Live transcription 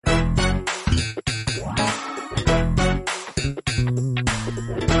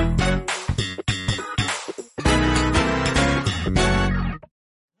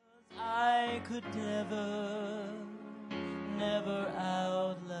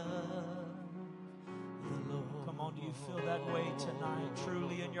tonight,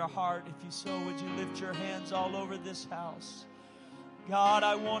 truly in your heart. If you so, would you lift your hands all over this house? God,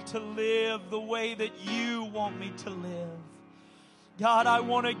 I want to live the way that you want me to live. God, I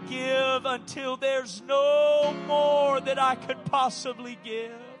want to give until there's no more that I could possibly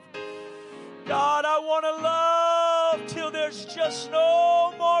give. God, I want to love till there's just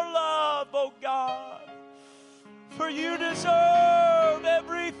no more love, oh God. For you deserve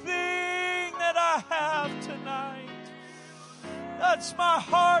everything that I have tonight. That's my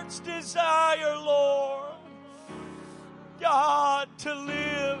heart's desire, Lord. God, to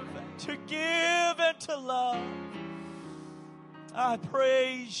live, to give, and to love. I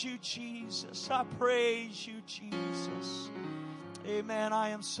praise you, Jesus. I praise you, Jesus. Amen. I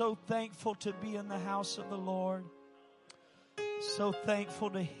am so thankful to be in the house of the Lord. So thankful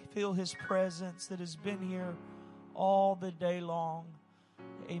to feel His presence that has been here all the day long.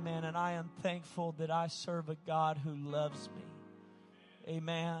 Amen. And I am thankful that I serve a God who loves me.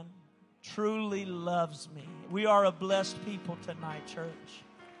 Amen. Truly loves me. We are a blessed people tonight, church.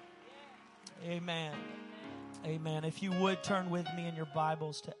 Amen. Amen. If you would turn with me in your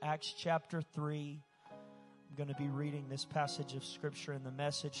Bibles to Acts chapter 3. I'm going to be reading this passage of Scripture in the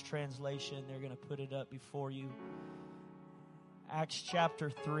Message translation. They're going to put it up before you. Acts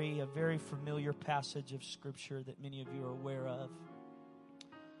chapter 3, a very familiar passage of Scripture that many of you are aware of. It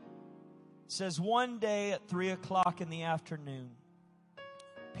says, one day at 3 o'clock in the afternoon,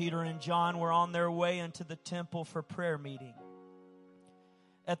 Peter and John were on their way into the temple for prayer meeting.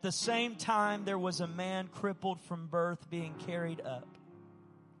 At the same time, there was a man crippled from birth being carried up.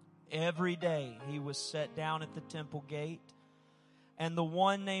 Every day he was set down at the temple gate, and the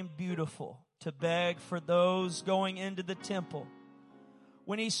one named Beautiful, to beg for those going into the temple.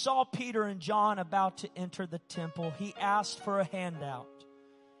 When he saw Peter and John about to enter the temple, he asked for a handout.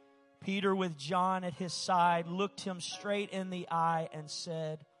 Peter, with John at his side, looked him straight in the eye and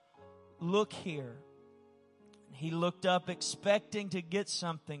said, "Look here." He looked up, expecting to get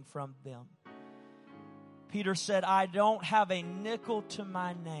something from them. Peter said, "I don't have a nickel to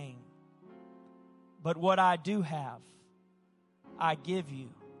my name, but what I do have, I give you.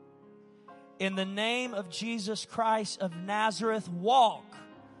 In the name of Jesus Christ of Nazareth, walk."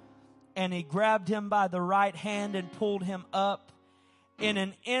 And he grabbed him by the right hand and pulled him up. In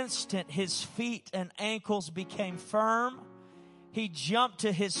an instant, his feet and ankles became firm. He jumped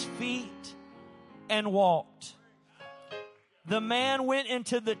to his feet and walked. The man went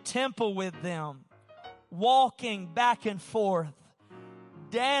into the temple with them, walking back and forth,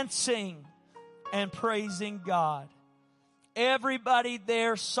 dancing and praising God. Everybody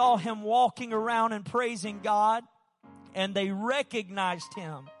there saw him walking around and praising God, and they recognized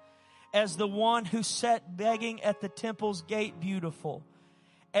him as the one who sat begging at the temple's gate, Beautiful.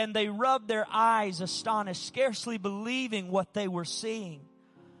 And they rubbed their eyes, astonished, scarcely believing what they were seeing.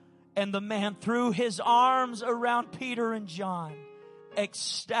 And the man threw his arms around Peter and John,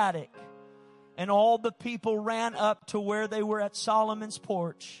 ecstatic. And all the people ran up to where they were at Solomon's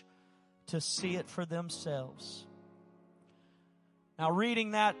porch to see it for themselves. Now,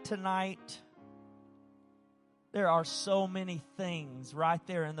 reading that tonight, there are so many things right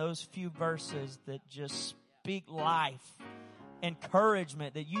there in those few verses that just speak life,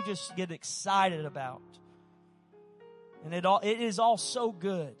 encouragement that you just get excited about. And it is all so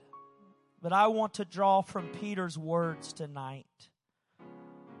good. But I want to draw from Peter's words tonight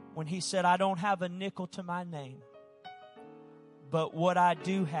when he said, "I don't have a nickel to my name, but what I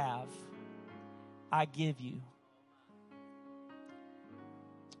do have, I give you."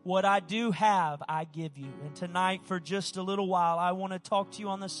 What I do have, I give you. And tonight, for just a little while, I want to talk to you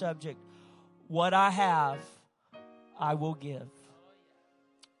on the subject, what I have, I will give.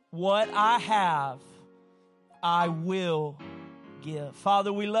 What I have, I will give.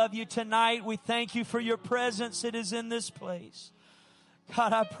 Father, we love you tonight. We thank you for your presence that is in this place.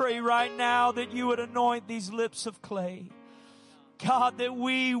 God, I pray right now that you would anoint these lips of clay. God, that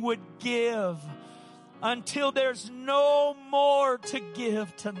we would give until there's no more to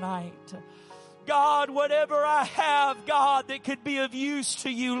give tonight. God, whatever I have, God, that could be of use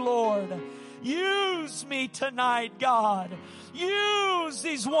to you, Lord. Use me tonight, God. Use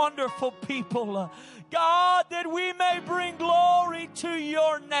these wonderful people. God, that we may bring glory to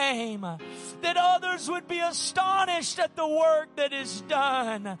your name, that others would be astonished at the work that is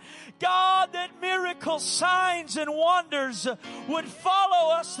done. God, that miracles, signs, and wonders would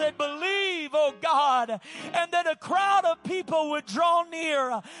follow us that believe, oh God, and that a crowd of people would draw near,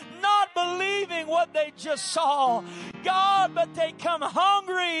 not believing what they just saw, God, but they come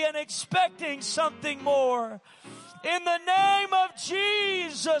hungry and expecting something more. In the name of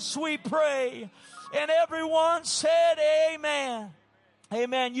Jesus, Jesus we pray. And everyone said amen.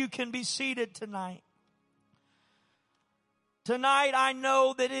 Amen. You can be seated tonight. Tonight I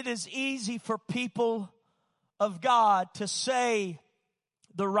know that it is easy for people of God to say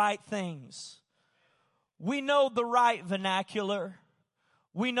the right things. We know the right vernacular.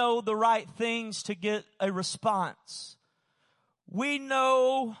 We know the right things to get a response. We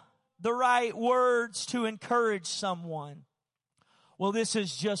know the right words to encourage someone. Well, this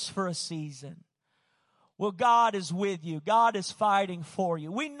is just for a season. Well, God is with you. God is fighting for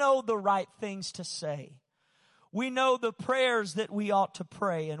you. We know the right things to say. We know the prayers that we ought to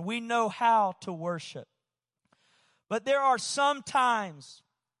pray, and we know how to worship. But there are some times,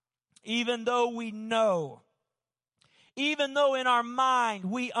 even though we know, even though in our mind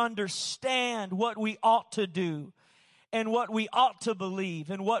we understand what we ought to do and what we ought to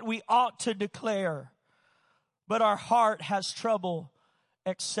believe and what we ought to declare, but our heart has trouble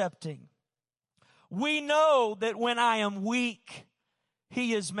accepting. We know that when I am weak,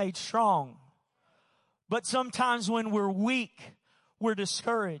 He is made strong. But sometimes when we're weak, we're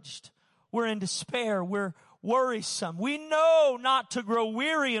discouraged. We're in despair. We're worrisome. We know not to grow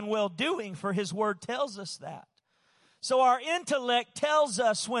weary in well-doing, for His word tells us that. So our intellect tells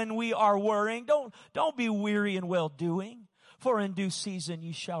us when we are worrying, don't be weary in well-doing, for in due season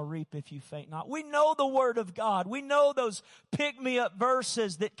you shall reap if you faint not. We know the word of God. We know those pick-me-up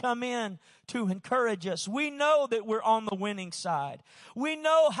verses that come in to encourage us. We know that we're on the winning side. We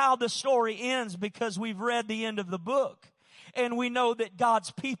know how the story ends because we've read the end of the book. And we know that God's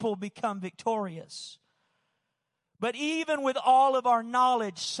people become victorious. But even with all of our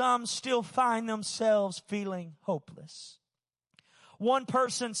knowledge, some still find themselves feeling hopeless. One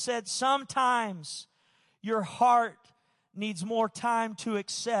person said, sometimes your heart needs more time to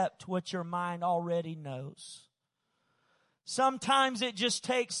accept what your mind already knows. Sometimes it just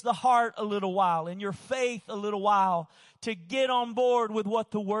takes the heart a little while and your faith a little while to get on board with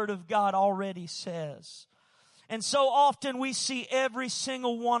what the Word of God already says. And so often we see every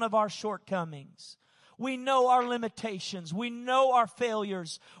single one of our shortcomings. We know our limitations. We know our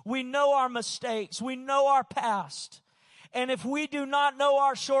failures. We know our mistakes. We know our past. And if we do not know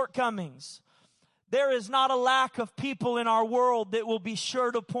our shortcomings, there is not a lack of people in our world that will be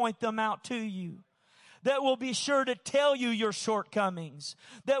sure to point them out to you, that will be sure to tell you your shortcomings,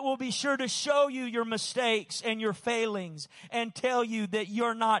 that will be sure to show you your mistakes and your failings and tell you that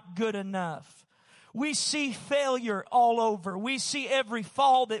you're not good enough. We see failure all over. We see every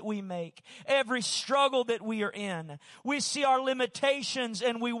fall that we make, every struggle that we are in. We see our limitations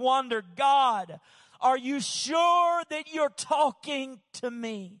and we wonder, God, are you sure that you're talking to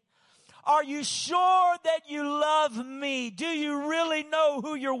me? Are you sure that you love me? Do you really know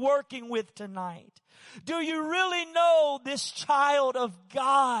who you're working with tonight? Do you really know this child of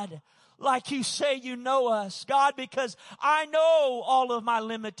God like you say you know us? God, because I know all of my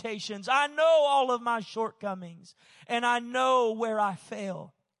limitations. I know all of my shortcomings. And I know where I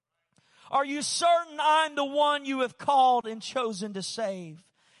fail. Are you certain I'm the one you have called and chosen to save?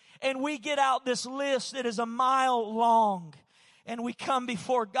 And we get out this list that is a mile long. And we come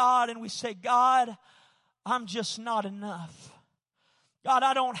before God and we say, God, I'm just not enough. God,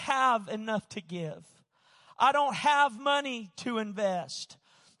 I don't have enough to give. I don't have money to invest.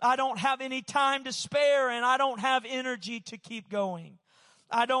 I don't have any time to spare, and I don't have energy to keep going.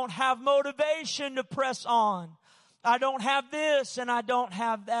 I don't have motivation to press on. I don't have this and I don't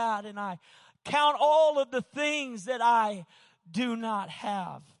have that. And I count all of the things that I do not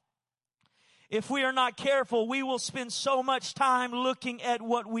have. If we are not careful, we will spend so much time looking at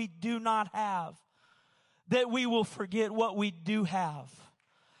what we do not have that we will forget what we do have.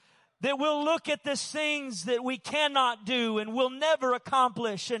 That we'll look at the things that we cannot do and will never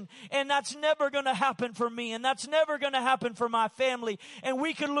accomplish. And that's never going to happen for me. And that's never going to happen for my family. And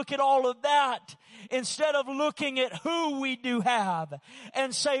we can look at all of that instead of looking at who we do have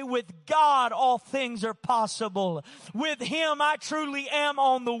and say, with God, all things are possible. With Him, I truly am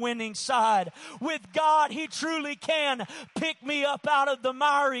on the winning side. With God, He truly can pick me up out of the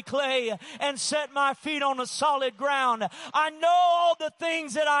miry clay and set my feet on a solid ground. I know all the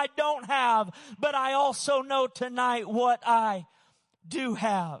things that I don't have, but I also know tonight what I do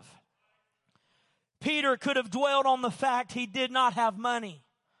have. Peter could have dwelled on the fact he did not have money.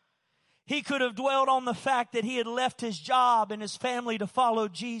 He could have dwelled on the fact that he had left his job and his family to follow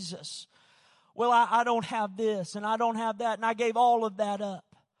Jesus. Well, I don't have this and I don't have that, and I gave all of that up.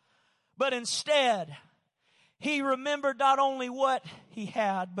 But instead, he remembered not only what he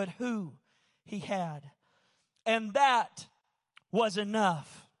had, but who he had. And that was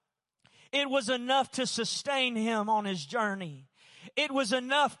enough. It was enough to sustain him on his journey. It was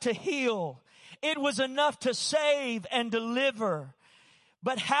enough to heal. It was enough to save and deliver.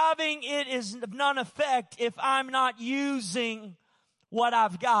 But having it is of none effect if I'm not using what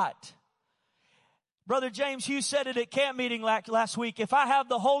I've got. Brother James, you said it at camp meeting last week. If I have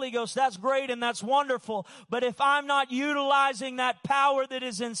the Holy Ghost, that's great and that's wonderful. But if I'm not utilizing that power that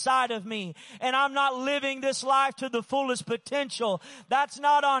is inside of me, and I'm not living this life to the fullest potential, that's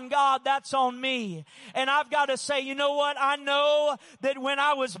not on God, that's on me. And I've got to say, you know what? I know that when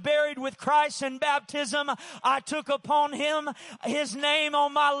I was buried with Christ in baptism, I took upon Him His name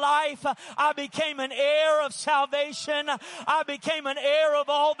on my life. I became an heir of salvation. I became an heir of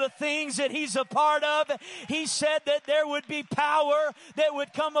all the things that He's a part of. He said that there would be power that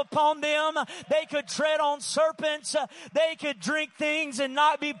would come upon them. They could tread on serpents. They could drink things and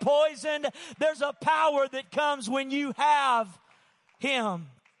not be poisoned. There's a power that comes when you have Him.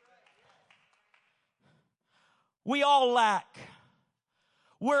 We all lack.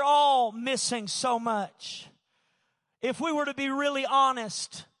 We're all missing so much. If we were to be really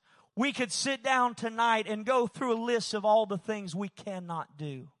honest, we could sit down tonight and go through a list of all the things we cannot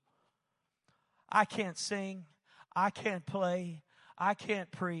do. I can't sing. I can't play. I can't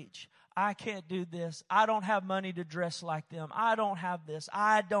preach. I can't do this. I don't have money to dress like them. I don't have this.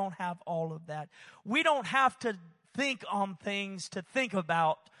 I don't have all of that. We don't have to think on things to think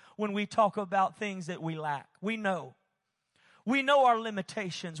about when we talk about things that we lack. We know. We know our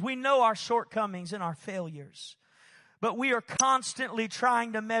limitations. We know our shortcomings and our failures. But we are constantly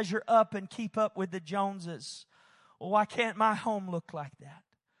trying to measure up and keep up with the Joneses. Well, why can't my home look like that?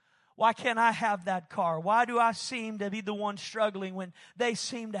 Why can't I have that car? Why do I seem to be the one struggling when they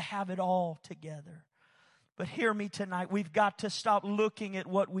seem to have it all together? But hear me tonight. We've got to stop looking at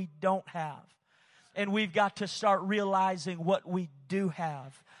what we don't have. And we've got to start realizing what we do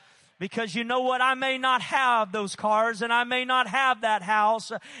have. Because you know what? I may not have those cars and I may not have that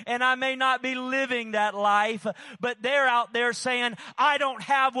house and I may not be living that life, but they're out there saying, I don't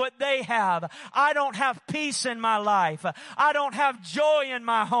have what they have. I don't have peace in my life. I don't have joy in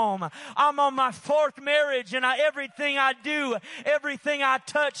my home. I'm on my fourth marriage and everything I do, everything I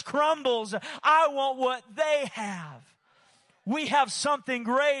touch crumbles. I want what they have. We have something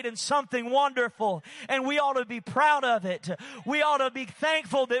great and something wonderful, and we ought to be proud of it. We ought to be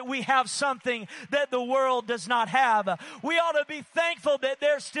thankful that we have something that the world does not have. We ought to be thankful that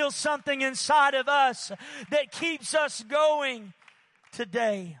there's still something inside of us that keeps us going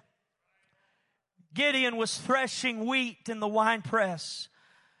today. Gideon was threshing wheat in the winepress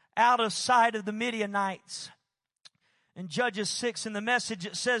out of sight of the Midianites. In Judges 6, in the Message,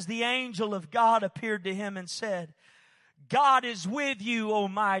 it says, the angel of God appeared to him and said, God is with you, O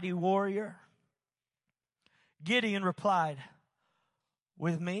mighty warrior. Gideon replied,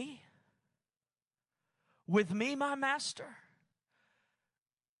 with me? With me, my master?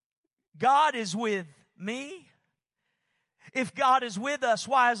 God is with me? If God is with us,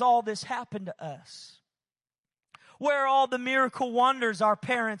 why has all this happened to us? Where are all the miracle wonders our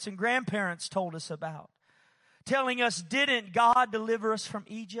parents and grandparents told us about? Telling us, didn't God deliver us from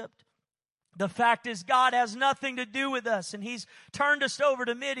Egypt? The fact is, God has nothing to do with us, and He's turned us over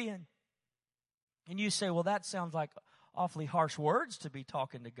to Midian. And you say, well, that sounds like awfully harsh words to be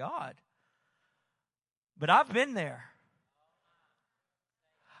talking to God. But I've been there.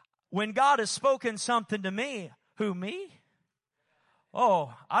 When God has spoken something to me, who, me?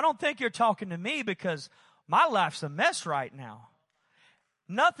 Oh, I don't think you're talking to me because my life's a mess right now.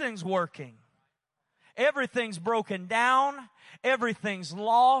 Nothing's working. Everything's broken down. Everything's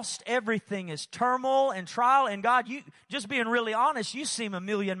lost. Everything is turmoil and trial. And God, you just being really honest, you seem a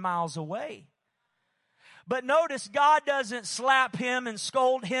million miles away. But notice God doesn't slap him and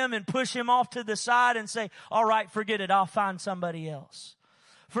scold him and push him off to the side and say, all right, forget it. I'll find somebody else.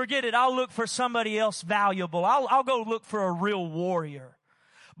 Forget it. I'll look for somebody else valuable. I'll go look for a real warrior.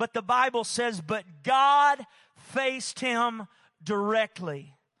 But the Bible says, but God faced him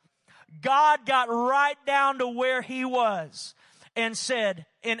directly. God got right down to where he was and said,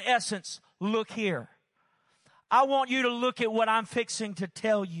 in essence, look here. I want you to look at what I'm fixing to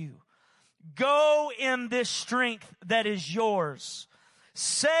tell you. Go in this strength that is yours.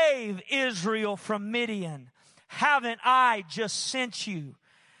 Save Israel from Midian. Haven't I just sent you?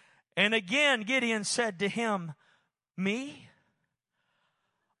 And again, Gideon said to him, me?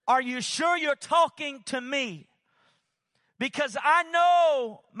 Are you sure you're talking to me? Because I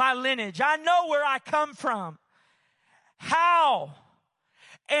know my lineage. I know where I come from. How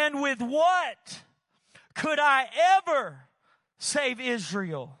and with what could I ever save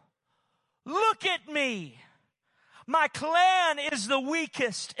Israel? Look at me. My clan is the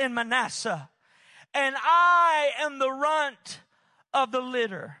weakest in Manasseh, and I am the runt of the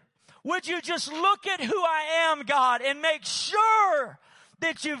litter. Would you just look at who I am, God, and make sure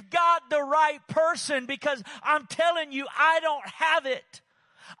that you've got the right person, because I'm telling you, I don't have it.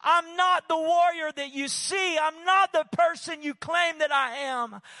 I'm not the warrior that you see. I'm not the person you claim that I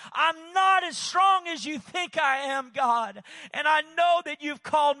am. I'm not as strong as you think I am, God. And I know that you've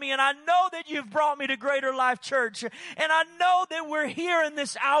called me, and I know that you've brought me to Greater Life Church. And I know that we're here in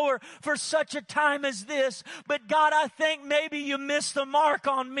this hour for such a time as this. But God, I think maybe you missed the mark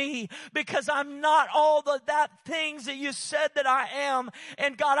on me, because I'm not all that things that you said that I am.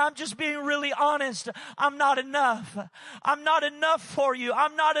 And God, I'm just being really honest. I'm not enough. I'm not enough for you.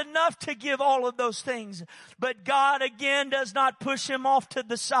 I'm not enough to give all of those things. But God again does not push him off to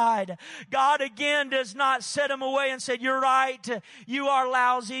the side. God again does not set him away and say, you're right, you are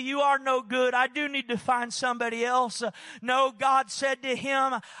lousy, you are no good, I do need to find somebody else. No, God said to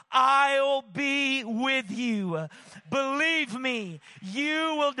him, I'll be with you. Believe me,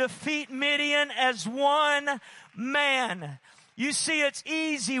 you will defeat Midian as one man. You see, it's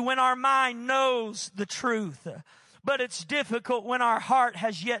easy when our mind knows the truth, but it's difficult when our heart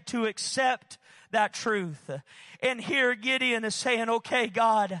has yet to accept that truth. And here Gideon is saying, okay,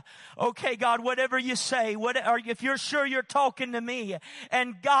 God, whatever you say, if you're sure you're talking to me.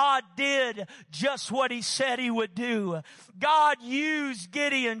 And God did just what he said he would do. God used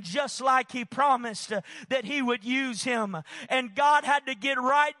Gideon just like he promised that he would use him. And God had to get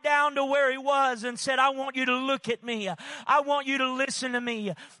right down to where he was and said, I want you to look at me. I want you to listen to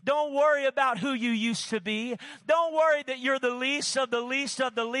me. Don't worry about who you used to be. Don't worry that you're the least of the least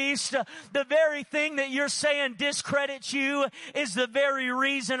of the least. The very thing that you're saying discredits you is the very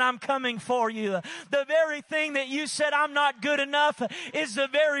reason I'm coming for you. The very thing that you said I'm not good enough is the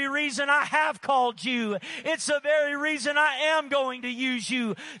very reason I have called you. It's the very reason I am going to use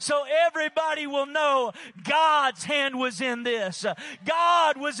you. So everybody will know God's hand was in this.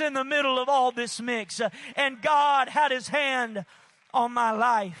 God was in the middle of all this mix, and God had his hand on my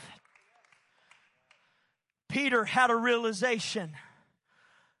life. Peter had a realization.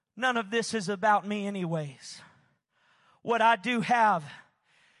 None of this is about me anyways. What I do have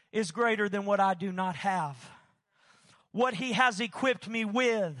is greater than what I do not have. What he has equipped me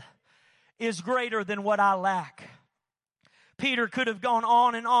with is greater than what I lack. Peter could have gone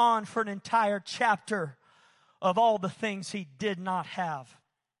on and on for an entire chapter of all the things he did not have.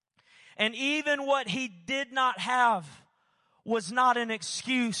 And even what he did not have was not an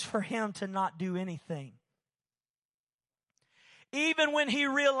excuse for him to not do anything. Even when he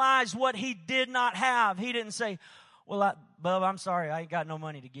realized what he did not have, he didn't say, well, Bub, I'm sorry, I ain't got no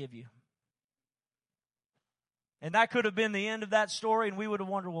money to give you. And that could have been the end of that story, and we would have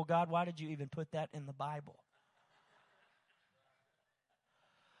wondered, well, God, why did you even put that in the Bible?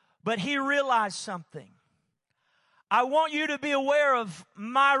 But he realized something. I want you to be aware of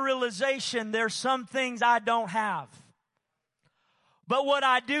my realization. There's some things I don't have. But what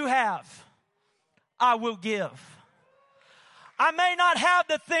I do have, I will give. I may not have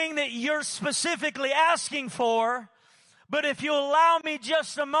the thing that you're specifically asking for, but if you allow me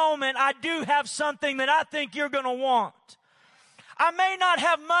just a moment, I do have something that I think you're going to want. I may not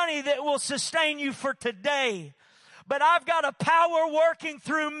have money that will sustain you for today, but I've got a power working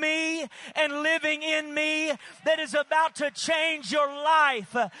through me and living in me that is about to change your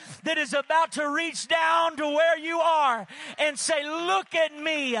life, that is about to reach down to where you are and say, look at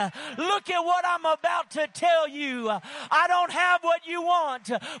me. Look at what I'm about to tell you. I don't have what you want,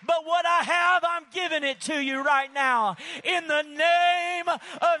 but what I have, I'm giving it to you right now. In the name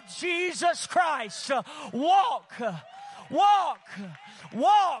of Jesus Christ, walk.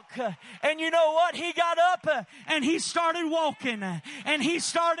 And you know what? He got up and he started walking and he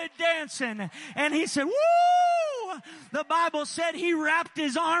started dancing and he said, woo! The Bible said he wrapped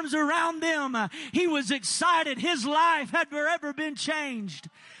his arms around them. He was excited. His life had forever been changed.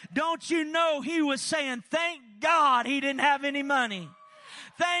 Don't you know he was saying, thank God he didn't have any money.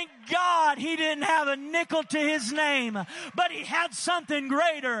 Thank God he didn't have a nickel to his name, but he had something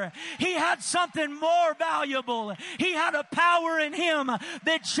greater. He had something more valuable. He had a power in him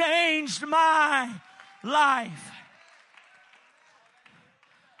that changed my life.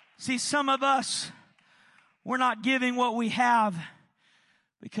 See, some of us, we're not giving what we have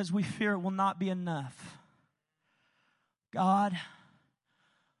because we fear it will not be enough. God,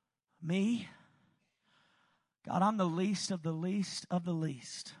 me, God, I'm the least of the least of the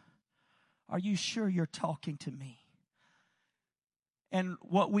least. Are you sure you're talking to me? And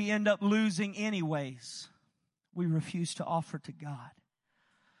what we end up losing anyways, we refuse to offer to God.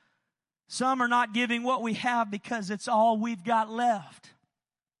 Some are not giving what we have because it's all we've got left.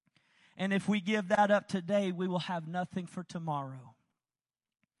 And if we give that up today, we will have nothing for tomorrow.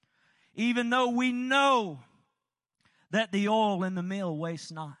 Even though we know that the oil in the mill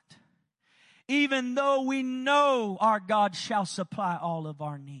wastes not. Even though we know our God shall supply all of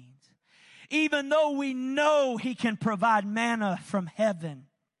our needs. Even though we know He can provide manna from heaven.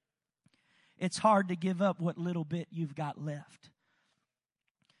 It's hard to give up what little bit you've got left.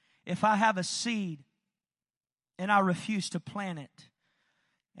 If I have a seed and I refuse to plant it,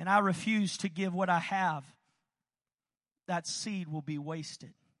 and I refuse to give what I have, that seed will be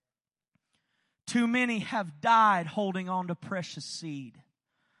wasted. Too many have died holding on to precious seed.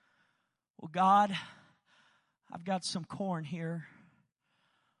 Well, God, I've got some corn here,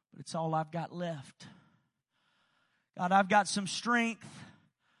 but it's all I've got left. God, I've got some strength,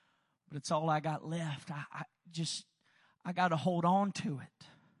 but it's all I got left. I got to hold on to it.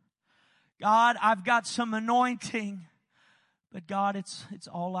 God, I've got some anointing, but God, it's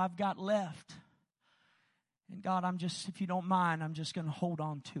all I've got left. And God, if you don't mind, I'm just going to hold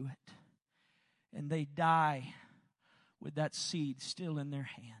on to it. And they die with that seed still in their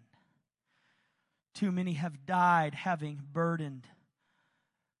hand. Too many have died having burdened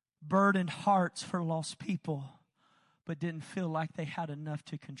hearts for lost people, but didn't feel like they had enough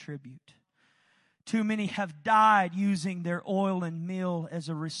to contribute. Too many have died using their oil and meal as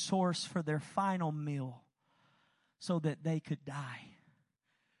a resource for their final meal so that they could die.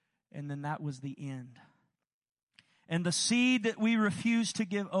 And then that was the end. And the seed that we refuse to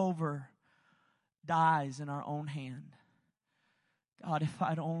give over dies in our own hand. God, if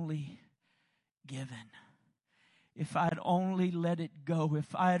I'd only given, if I'd only let it go,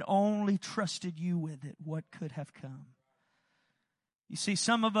 if I had only trusted you with it, what could have come? You see,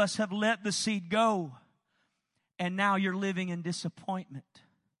 some of us have let the seed go, and now you're living in disappointment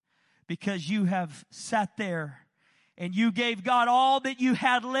because you have sat there and you gave God all that you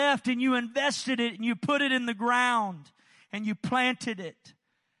had left, and you invested it, and you put it in the ground, and you planted it,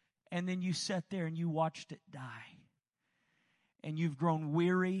 and then you sat there and you watched it die. And you've grown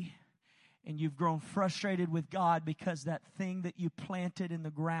weary, and you've grown frustrated with God because that thing that you planted in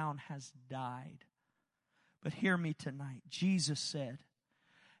the ground has died. But hear me tonight. Jesus said,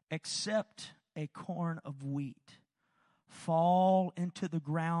 except a corn of wheat fall into the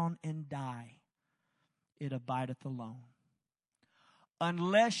ground and die, it abideth alone.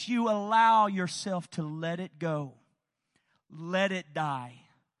 Unless you allow yourself to let it go, let it die,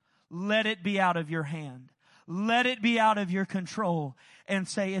 let it be out of your hand, let it be out of your control, and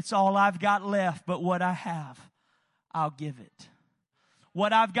say, it's all I've got left, but what I have, I'll give it.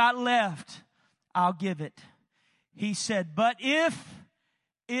 What I've got left, I'll give it. He said, but if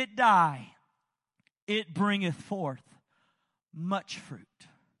it die, it bringeth forth much fruit.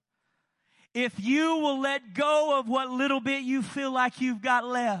 If you will let go of what little bit you feel like you've got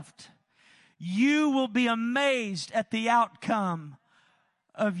left, you will be amazed at the outcome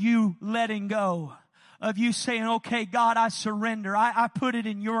of you letting go. Of you saying, okay, God, I surrender. I put it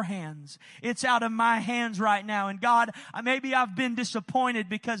in your hands. It's out of my hands right now. And God, maybe I've been disappointed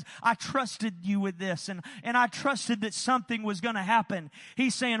because I trusted you with this. And I trusted that something was going to happen.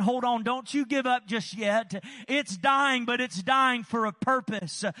 He's saying, hold on, don't you give up just yet. It's dying, but it's dying for a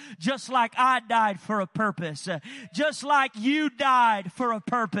purpose. Just like I died for a purpose. Just like you died for a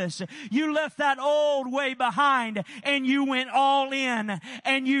purpose. You left that old way behind and you went all in.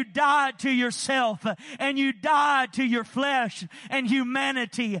 And you died to yourself. And you died to your flesh and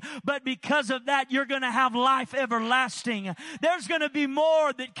humanity. But because of that, you're going to have life everlasting. There's going to be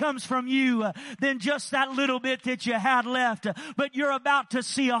more that comes from you than just that little bit that you had left. But you're about to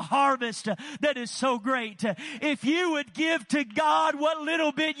see a harvest that is so great. If you would give to God what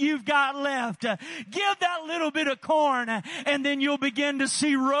little bit you've got left, give that little bit of corn, and then you'll begin to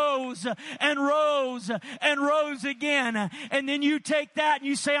see rows and rows and rows again. And then you take that and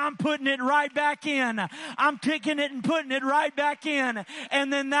you say, I'm putting it right back in. I'm taking it and putting it right back in.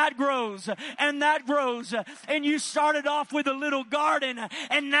 And then that grows and that grows. And you started off with a little garden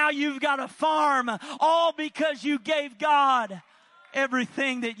and now you've got a farm, all because you gave God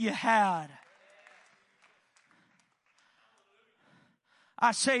everything that you had.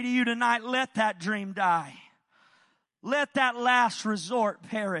 I say to you tonight, let that dream die. Let that last resort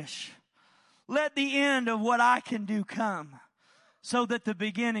perish. Let the end of what I can do come, so that the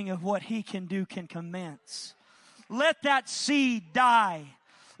beginning of what He can do can commence. Let that seed die.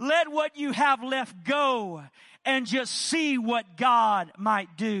 Let what you have left go and just see what God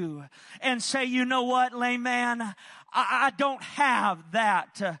might do. And say, you know what, layman, I don't have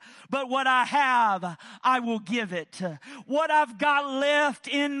that, but what I have, I will give it. What I've got left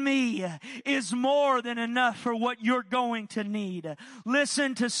in me is more than enough for what you're going to need.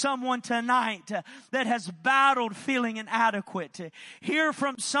 Listen to someone tonight that has battled feeling inadequate. Hear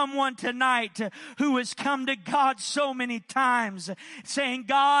from someone tonight who has come to God so many times saying,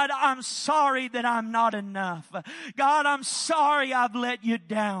 God, I'm sorry that I'm not enough. God, I'm sorry I've let you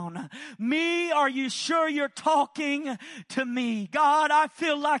down. Me, are you sure you're talking to me? God, I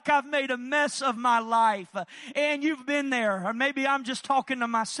feel like I've made a mess of my life. And you've been there. Or maybe I'm just talking to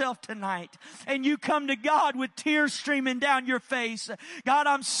myself tonight. And you come to God with tears streaming down your face. God,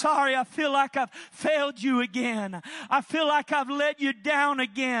 I'm sorry. I feel like I've failed you again. I feel like I've let you down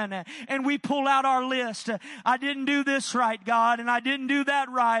again. And we pull out our list. I didn't do this right, God. And I didn't do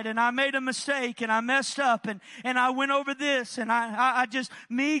that right. And I made a mistake. And I messed up. And I went over this. And I just,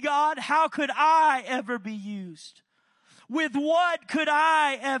 me, God, how could I ever be used? With what could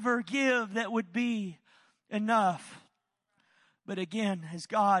I ever give that would be enough? But again, as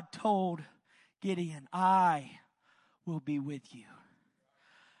God told Gideon, I will be with you.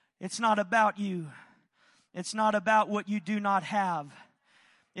 It's not about you. It's not about what you do not have.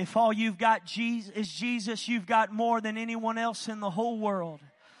 If all you've got is Jesus, you've got more than anyone else in the whole world.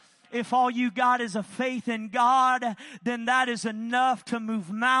 If all you got is a faith in God, then that is enough to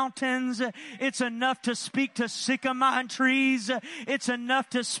move mountains. It's enough to speak to sycamore trees. It's enough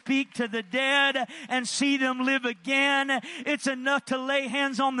to speak to the dead and see them live again. It's enough to lay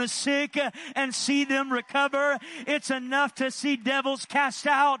hands on the sick and see them recover. It's enough to see devils cast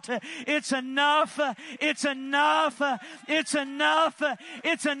out. It's enough. It's enough. It's enough.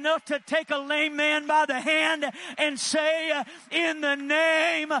 It's enough to take a lame man by the hand and say, in the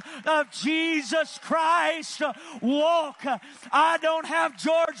name of Jesus Christ, walk. I don't have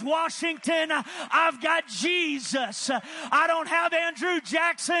George Washington. I've got Jesus. I don't have Andrew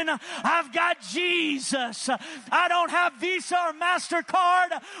Jackson. I've got Jesus. I don't have Visa or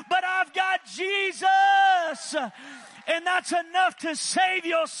MasterCard, but I've got Jesus. And that's enough to save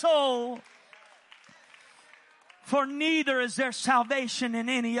your soul. For neither is there salvation in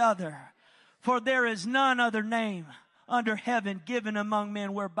any other, for there is none other name under heaven given among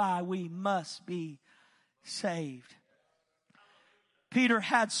men whereby we must be saved. Peter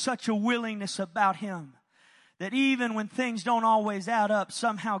had such a willingness about him that even when things don't always add up,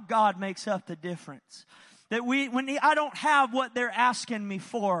 somehow God makes up the difference. That I don't have what they're asking me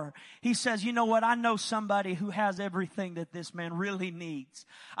for, he says, you know what? I know somebody who has everything that this man really needs.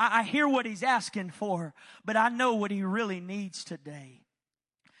 I hear what he's asking for, but I know what he really needs today.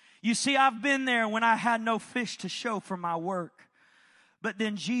 You see, I've been there when I had no fish to show for my work. But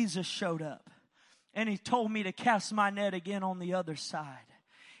then Jesus showed up. And he told me to cast my net again on the other side.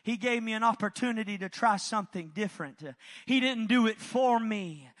 He gave me an opportunity to try something different. He didn't do it for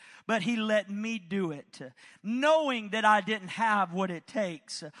me, but he let me do it. Knowing that I didn't have what it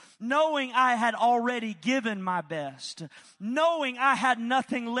takes. Knowing I had already given my best. Knowing I had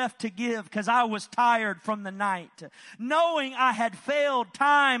nothing left to give because I was tired from the night. Knowing I had failed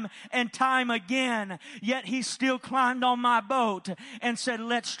time and time again. Yet he still climbed on my boat and said,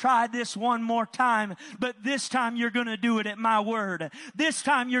 let's try this one more time. But this time you're going to do it at my word. This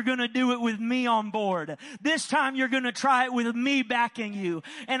time you're going to do it with me on board. This time you're going to try it with me backing you.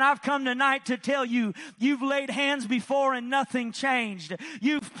 And I've come tonight to tell you, you've laid hands before and nothing changed.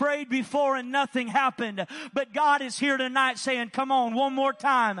 You've prayed before and nothing happened. But God is here tonight saying, come on, one more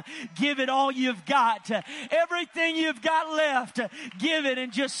time. Give it all you've got. Everything you've got left, give it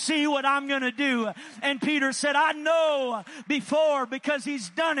and just see what I'm going to do. And Peter said, I know before because he's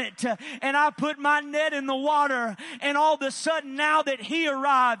done it. And I put my net in the water. And all of a sudden, now that he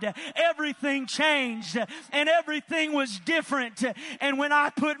arrived, everything changed. And everything was different. And when I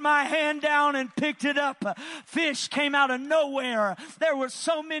put my hand down and picked it up, fish came out of nowhere. There were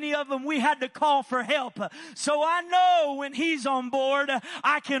so many of them we had to call for help. So I know when he's on board,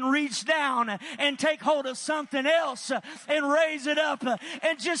 I can reach down and take hold of something else and raise it up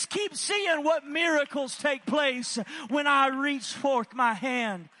and just keep seeing what miracles take place when I reach forth my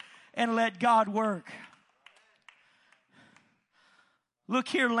hand and let God work. Look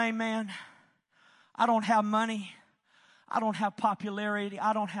here, lame man. I don't have money. I don't have popularity.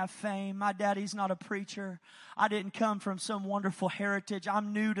 I don't have fame. My daddy's not a preacher. I didn't come from some wonderful heritage.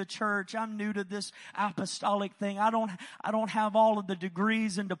 I'm new to church. I'm new to this apostolic thing. I don't have all of the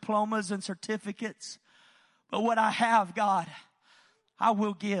degrees and diplomas and certificates. But what I have, God, I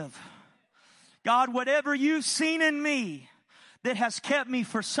will give. God, whatever you've seen in me that has kept me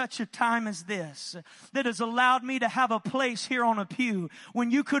for such a time as this, that has allowed me to have a place here on a pew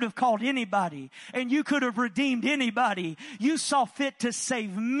when you could have called anybody and you could have redeemed anybody. You saw fit to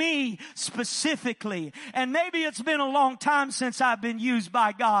save me specifically. And maybe it's been a long time since I've been used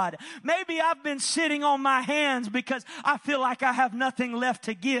by God. Maybe I've been sitting on my hands because I feel like I have nothing left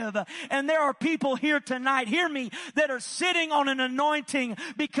to give. And there are people here tonight, hear me, that are sitting on an anointing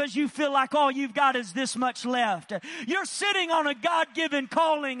because you feel like all you've got is this much left. You're sitting on a God-given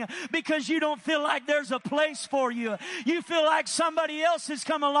calling because you don't feel like there's a place for you. You feel like somebody else has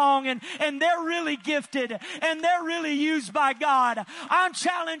come along and they're really gifted and they're really used by God. I'm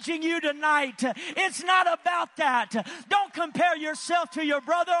challenging you tonight. It's not about that. Don't compare yourself to your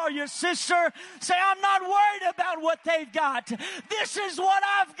brother or your sister. Say, I'm not worried about what they've got. This is what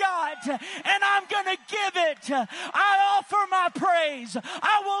I've got, and I'm going to give it. I offer my praise.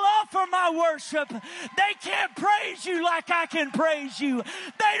 I will offer my worship. They can't praise you like I can praise you.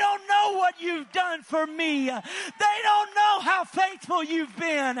 They don't know what you've done for me. They don't know how faithful you've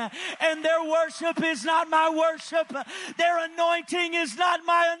been. And their worship is not my worship. Their anointing is not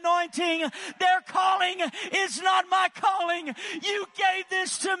my anointing. Their calling is not my calling. You gave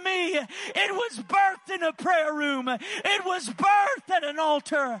this to me. It was birthed in a prayer room. It was birthed at an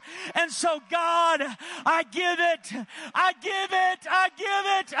altar. And so, God, I give it. I give it. I give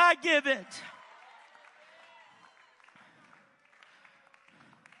it. I give it.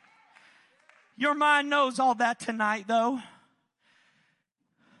 Your mind knows all that tonight, though.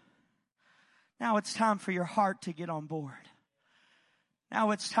 Now it's time for your heart to get on board. Now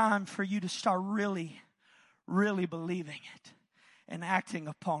it's time for you to start really, really believing it and acting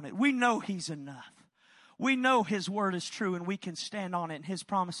upon it. We know He's enough. We know His word is true and we can stand on it and His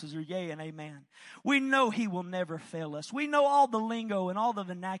promises are yea and amen. We know He will never fail us. We know all the lingo and all the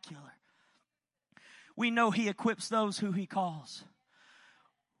vernacular. We know He equips those who He calls.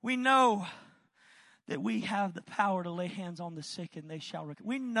 We know that we have the power to lay hands on the sick and they shall recover.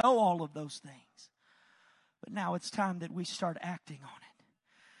 We know all of those things. But now it's time that we start acting on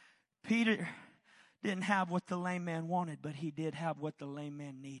it. Peter didn't have what the lame man wanted, but he did have what the lame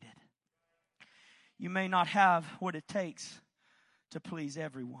man needed. You may not have what it takes to please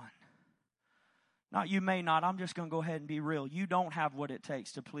everyone. Not you may not. I'm just going to go ahead and be real. You don't have what it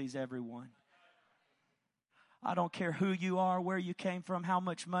takes to please everyone. I don't care who you are, where you came from, how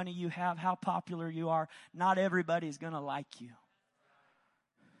much money you have, how popular you are. Not everybody's going to like you.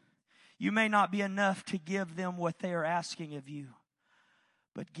 You may not be enough to give them what they are asking of you,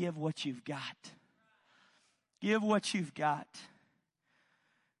 but give what you've got. Give what you've got.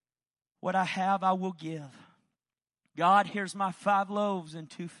 What I have, I will give. God, here's my 5 loaves and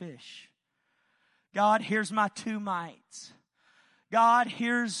 2 fish. God, here's my 2 mites. God,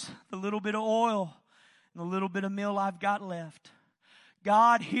 here's the little bit of oil and the little bit of meal I've got left.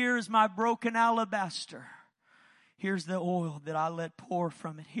 God, here's my broken alabaster. Here's the oil that I let pour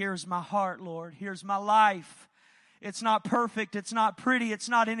from it. Here's my heart, Lord. Here's my life. It's not perfect. It's not pretty. It's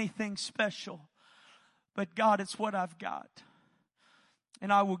not anything special. But God, it's what I've got.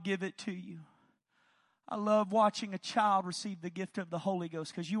 And I will give it to you. I love watching a child receive the gift of the Holy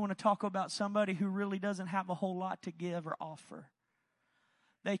Ghost, because you want to talk about somebody who really doesn't have a whole lot to give or offer.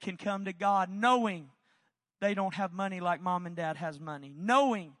 They can come to God knowing they don't have money like mom and dad has money.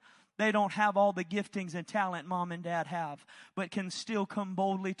 Knowing they don't have all the giftings and talent mom and dad have, but can still come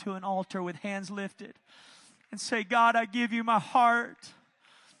boldly to an altar with hands lifted and say, God, I give you my heart.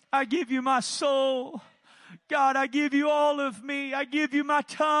 I give you my soul. God, I give you all of me. I give you my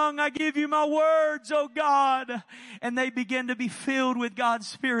tongue. I give you my words, oh God. And they begin to be filled with God's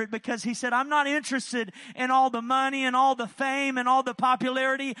Spirit, because He said, I'm not interested in all the money and all the fame and all the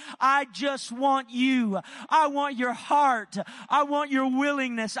popularity. I just want you. I want your heart. I want your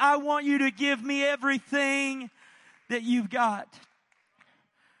willingness. I want you to give me everything that you've got.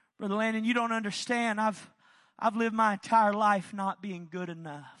 Brother Landon, you don't understand. I've lived my entire life not being good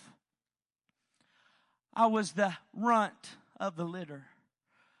enough. I was the runt of the litter.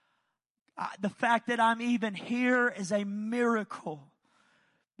 The fact that I'm even here is a miracle,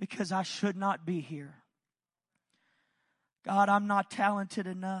 because I should not be here. God, I'm not talented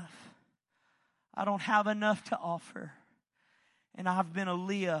enough. I don't have enough to offer. And I've been a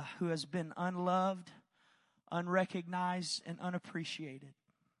Leah who has been unloved, unrecognized, and unappreciated.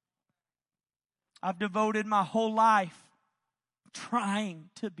 I've devoted my whole life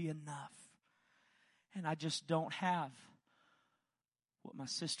trying to be enough. And I just don't have what my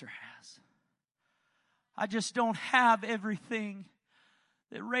sister has. I just don't have everything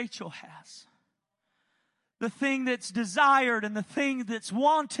that Rachel has. The thing that's desired and the thing that's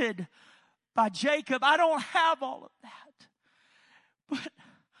wanted by Jacob, I don't have all of that. But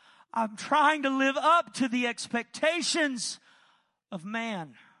I'm trying to live up to the expectations of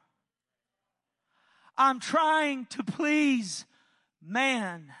man. I'm trying to please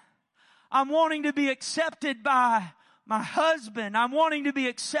man. I'm wanting to be accepted by my husband. I'm wanting to be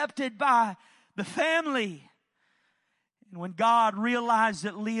accepted by the family. And when God realized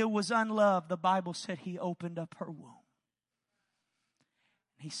that Leah was unloved, the Bible said He opened up her womb.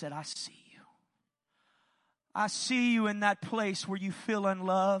 He said, I see you. I see you in that place where you feel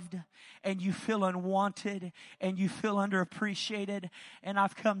unloved and you feel unwanted and you feel underappreciated. And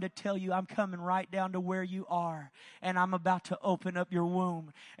I've come to tell you, I'm coming right down to where you are. And I'm about to open up your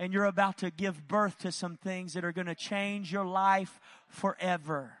womb. And you're about to give birth to some things that are going to change your life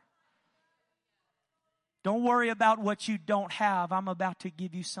forever. Don't worry about what you don't have. I'm about to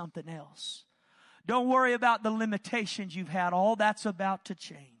give you something else. Don't worry about the limitations you've had. All that's about to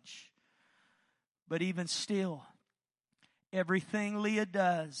change. But even still, everything Leah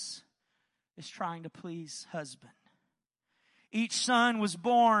does is trying to please husband. Each son was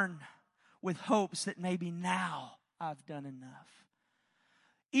born with hopes that maybe now I've done enough.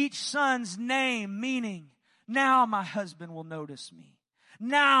 Each son's name meaning, now my husband will notice me.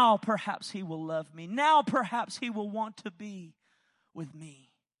 Now perhaps he will love me. Now perhaps he will want to be with me.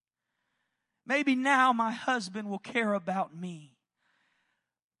 Maybe now my husband will care about me.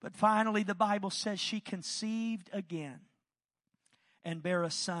 But finally the Bible says she conceived again and bare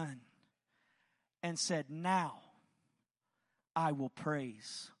a son and said, now I will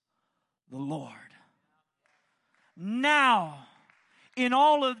praise the Lord. Now, in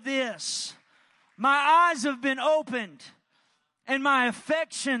all of this, my eyes have been opened and my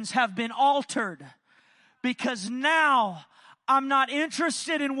affections have been altered, because now I'm not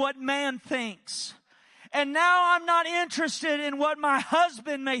interested in what man thinks. And now I'm not interested in what my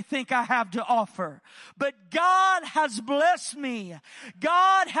husband may think I have to offer. But God has blessed me.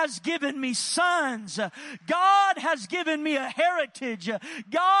 God has given me sons. God has given me a heritage.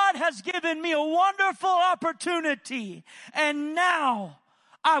 God has given me a wonderful opportunity. And now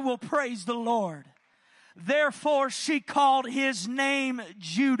I will praise the Lord. Therefore she called his name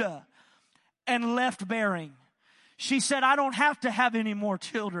Judah and left bearing. She said, I don't have to have any more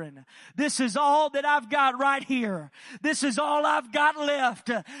children. This is all that I've got right here. This is all I've got left.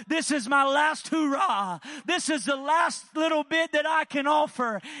 This is my last hurrah. This is the last little bit that I can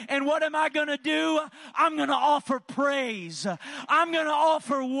offer. And what am I going to do? I'm going to offer praise. I'm going to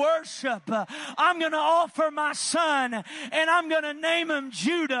offer worship. I'm going to offer my son, and I'm going to name him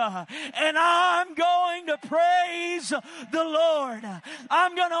Judah. And I'm going to praise the Lord.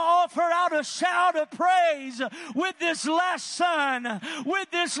 I'm going to offer out a shout of praise with this last son,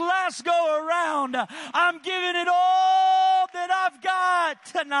 with this last go around. I'm giving it all that I've got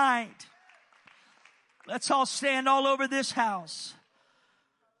tonight. Let's all stand all over this house.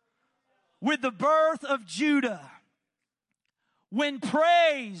 With the birth of Judah, when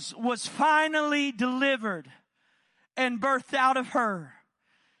praise was finally delivered and birthed out of her,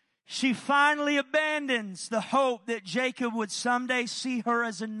 she finally abandons the hope that Jacob would someday see her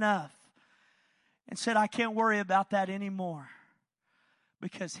as enough. And said, I can't worry about that anymore,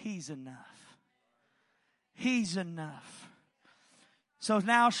 because he's enough. He's enough. So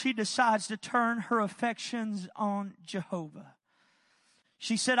now she decides to turn her affections on Jehovah.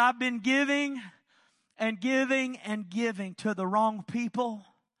 She said, I've been giving and giving and giving to the wrong people,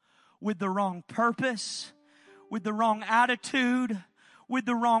 with the wrong purpose, with the wrong attitude, with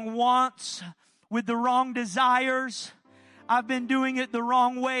the wrong wants, with the wrong desires. I've been doing it the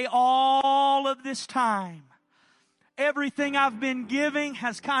wrong way all of this time. Everything I've been giving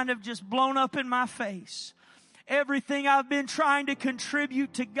has kind of just blown up in my face. Everything I've been trying to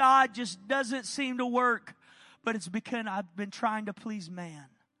contribute to God just doesn't seem to work. But it's because I've been trying to please man.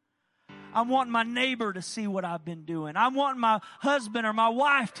 I'm wanting my neighbor to see what I've been doing. I'm wanting my husband or my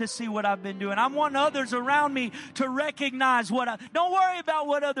wife to see what I've been doing. I'm wanting others around me to recognize don't worry about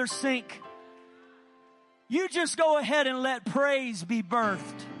what others think. You just go ahead and let praise be birthed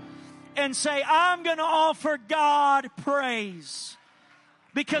and say, I'm going to offer God praise,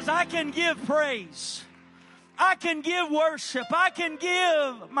 because I can give praise. I can give worship. I can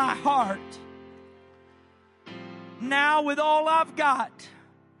give my heart. Now, with all I've got,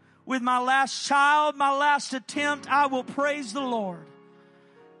 with my last child, my last attempt, I will praise the Lord.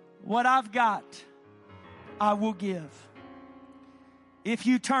 What I've got, I will give. If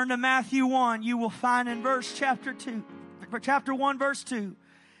you turn to Matthew 1, you will find in chapter 1, verse 2,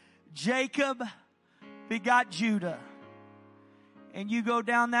 Jacob begot Judah. And you go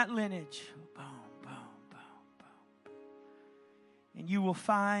down that lineage, boom, boom, boom, boom. And you will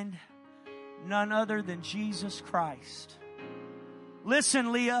find none other than Jesus Christ,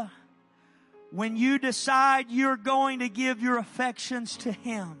 Listen, Leah, when you decide you're going to give your affections to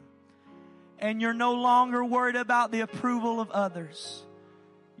Him and you're no longer worried about the approval of others,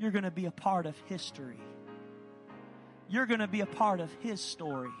 you're going to be a part of history. You're going to be a part of His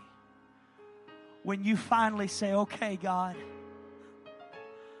story. When you finally say, okay, God,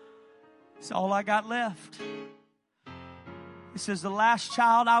 it's all I got left. This is the last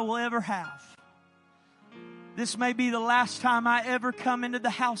child I will ever have. This may be the last time I ever come into the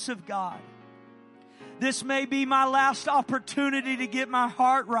house of God. This may be my last opportunity to get my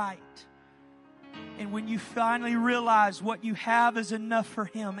heart right. And when you finally realize what you have is enough for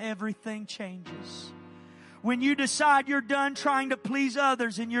Him, everything changes. When you decide you're done trying to please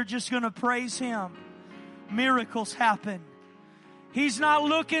others and you're just going to praise Him, miracles happen. He's not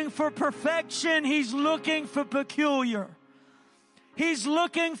looking for perfection. He's looking for peculiar. He's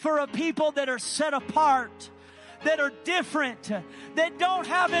looking for a people that are set apart, that are different, that don't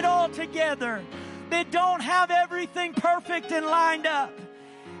have it all together, that don't have everything perfect and lined up.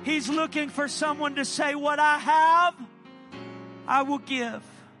 He's looking for someone to say, what I have, I will give.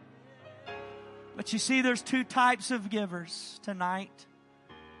 But you see, there's two types of givers tonight.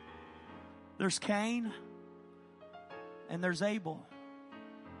 There's Cain and there's Abel.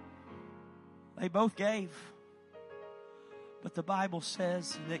 They both gave. But the Bible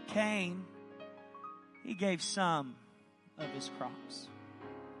says that Cain, he gave some of his crops.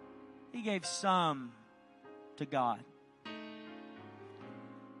 He gave some to God.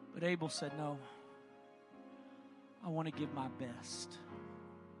 But Abel said, no, I want to give my best.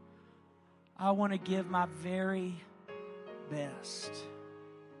 I want to give my very best.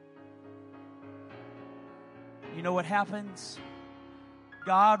 You know what happens?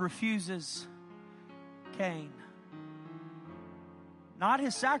 God refuses Cain. Not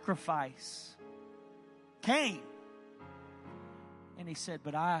his sacrifice. Cain. And He said,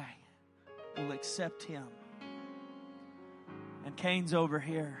 but I will accept him. And Cain's over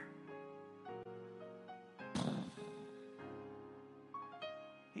here.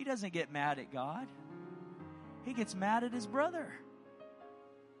 He doesn't get mad at God. He gets mad at his brother.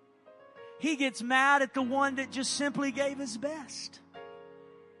 He gets mad at the one that just simply gave his best.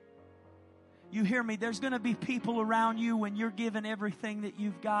 You hear me? There's going to be people around you when you're giving everything that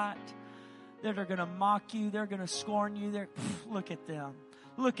you've got that are going to mock you. They're going to scorn you. Look at them.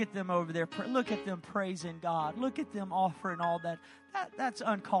 Look at them over there. Look at them praising God. Look at them offering all that. That's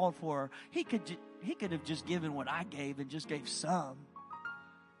uncalled for. He could have just given what I gave and just gave some.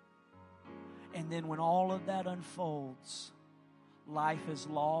 And then when all of that unfolds, life is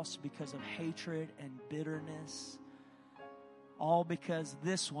lost because of hatred and bitterness. All because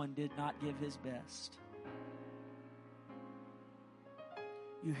this one did not give his best.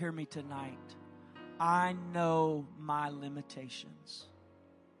 You hear me tonight? I know my limitations.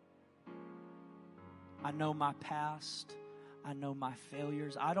 I know my past. I know my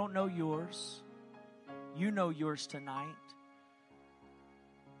failures. I don't know yours. You know yours tonight.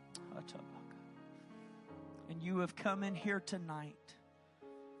 And you have come in here tonight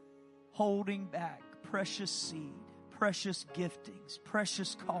holding back precious seed, precious giftings,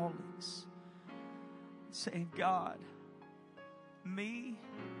 precious callings, saying, God, me,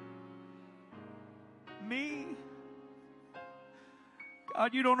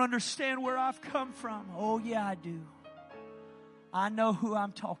 God, you don't understand where I've come from. Oh, yeah, I do. I know who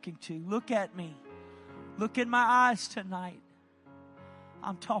I'm talking to. Look at me. Look in my eyes tonight.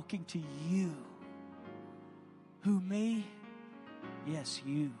 I'm talking to you. Who, me? Yes,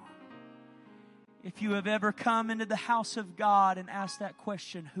 you. If you have ever come into the house of God and asked that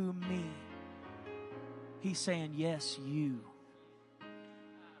question, who, me? He's saying, yes, you.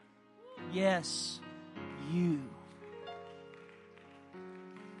 Yes, you.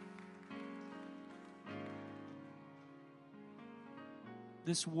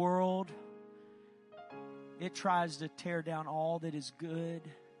 This world, it tries to tear down all that is good.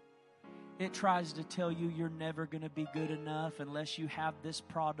 It tries to tell you you're never going to be good enough unless you have this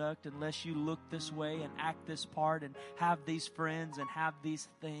product, unless you look this way and act this part and have these friends and have these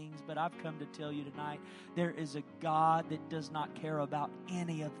things. But I've come to tell you tonight, there is a God that does not care about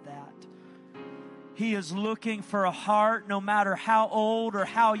any of that. He is looking for a heart, no matter how old or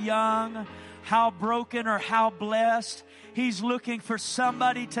how young, how broken or how blessed. He's looking for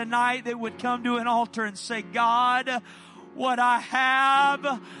somebody tonight that would come to an altar and say, God, what I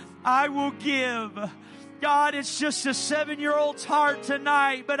have, I will give. God, it's just a 7-year-old's heart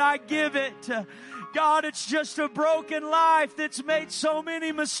tonight, but I give it. God, it's just a broken life that's made so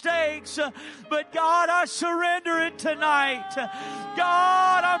many mistakes. But God, I surrender it tonight.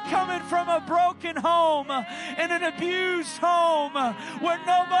 God, I'm I'm coming from a broken home and an abused home where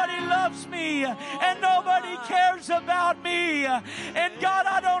nobody loves me and nobody cares about me. And God,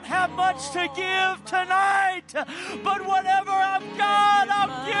 I don't have much to give tonight, but whatever I've got,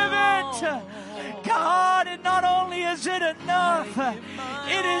 I'll give it. God, and not only is it enough,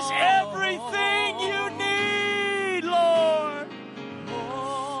 it is everything you need, Lord.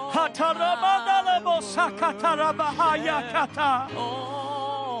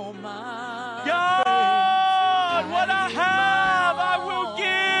 God, what I have, I will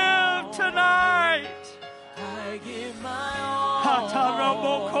give tonight. I give my all.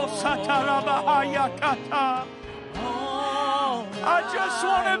 I just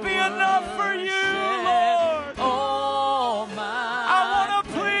want to be enough for you, Lord. I want to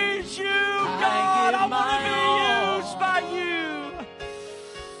please you, God. I want to be used by you.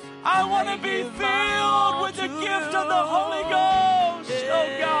 I want to be filled with the gift of the Holy Ghost, oh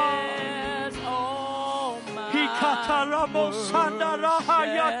God.